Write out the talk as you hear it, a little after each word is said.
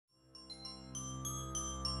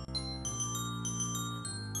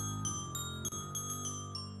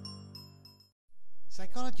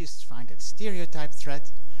Psychologists find that stereotype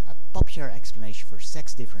threat, a popular explanation for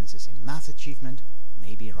sex differences in math achievement,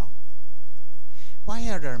 may be wrong. Why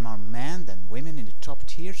are there more men than women in the top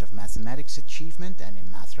tiers of mathematics achievement and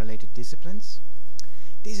in math-related disciplines?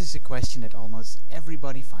 This is a question that almost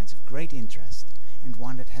everybody finds of great interest, and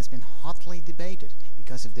one that has been hotly debated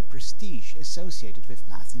because of the prestige associated with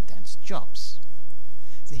math-intense jobs.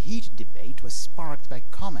 The heated debate was sparked by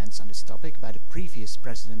comments on this topic by the previous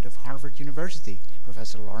president of Harvard University,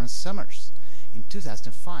 Professor Lawrence Summers, in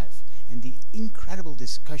 2005, and the incredible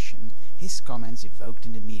discussion his comments evoked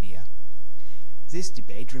in the media. This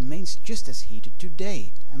debate remains just as heated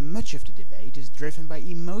today, and much of the debate is driven by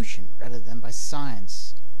emotion rather than by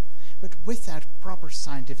science. But without proper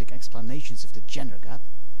scientific explanations of the gender gap,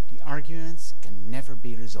 the arguments can never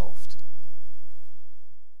be resolved.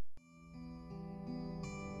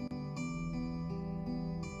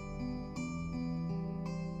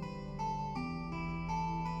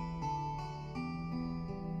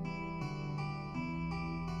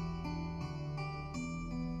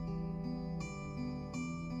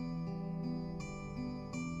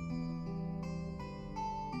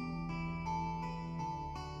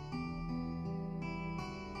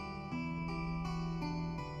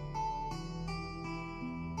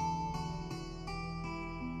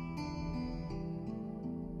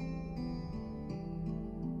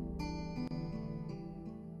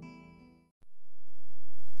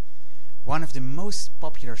 One of the most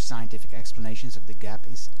popular scientific explanations of the gap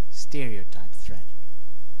is stereotype threat.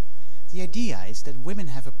 The idea is that women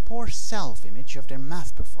have a poor self-image of their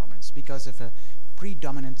math performance because of a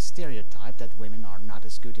predominant stereotype that women are not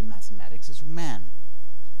as good in mathematics as men.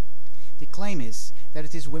 The claim is that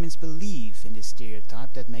it is women's belief in this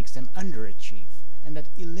stereotype that makes them underachieve, and that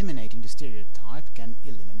eliminating the stereotype can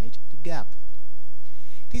eliminate the gap.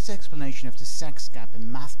 This explanation of the sex gap in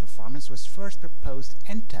math performance was first proposed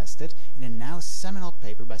and tested in a now seminal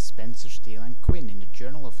paper by Spencer, Steele and Quinn in the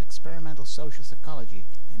Journal of Experimental Social Psychology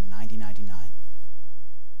in 1999.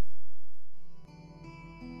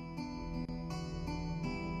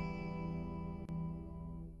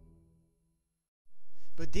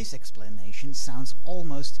 But this explanation sounds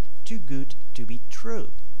almost too good to be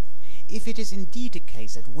true. If it is indeed the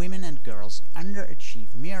case that women and girls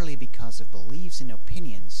underachieve merely because of beliefs and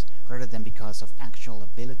opinions rather than because of actual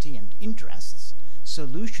ability and interests,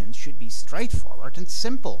 solutions should be straightforward and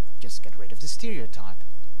simple. Just get rid of the stereotype.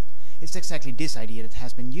 It's exactly this idea that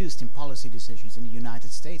has been used in policy decisions in the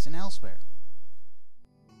United States and elsewhere.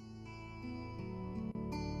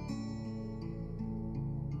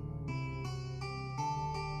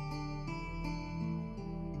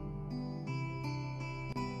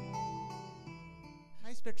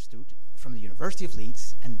 Gijsbert Stoet from the University of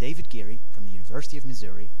Leeds and David Geary from the University of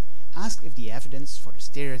Missouri asked if the evidence for the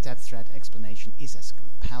stereotype threat explanation is as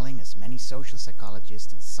compelling as many social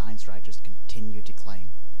psychologists and science writers continue to claim.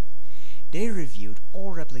 They reviewed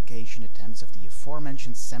all replication attempts of the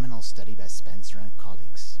aforementioned seminal study by Spencer and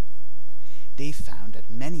colleagues. They found that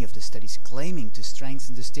many of the studies claiming to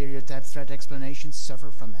strengthen the stereotype threat explanation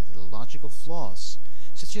suffer from methodological flaws,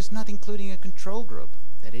 such as not including a control group.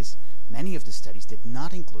 That is, many of the studies did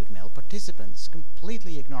not include male participants,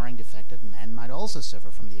 completely ignoring the fact that men might also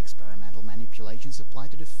suffer from the experimental manipulations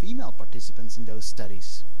applied to the female participants in those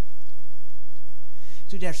studies.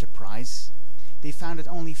 To their surprise, they found that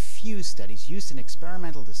only few studies used an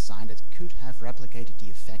experimental design that could have replicated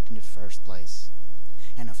the effect in the first place.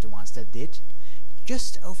 And of the ones that did,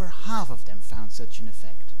 just over half of them found such an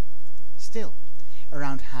effect. Still,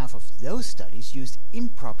 around half of those studies used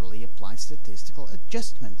improperly applied statistical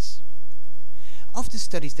adjustments. Of the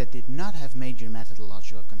studies that did not have major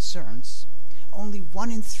methodological concerns, only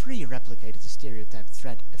 1 in 3 replicated the stereotype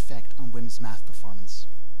threat effect on women's math performance.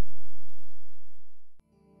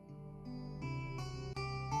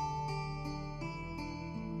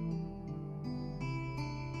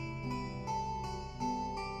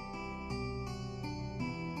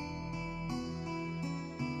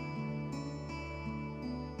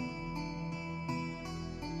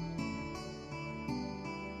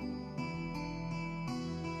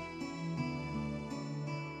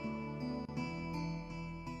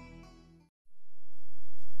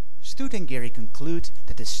 Stoet and Geary conclude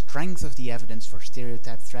that the strength of the evidence for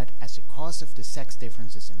stereotype threat as a cause of the sex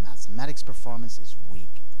differences in mathematics performance is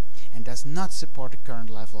weak, and does not support the current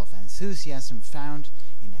level of enthusiasm found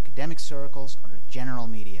in academic circles or the general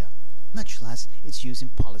media, much less its use in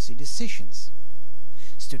policy decisions.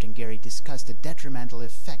 Stoet and Geary discuss the detrimental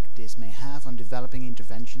effect this may have on developing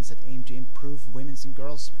interventions that aim to improve women's and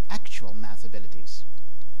girls' actual math abilities.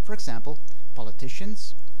 For example,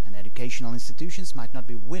 politicians, and educational institutions might not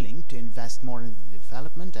be willing to invest more in the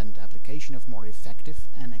development and application of more effective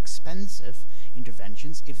and expensive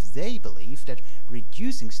interventions if they believe that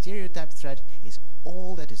reducing stereotype threat is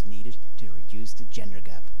all that is needed to reduce the gender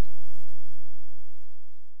gap.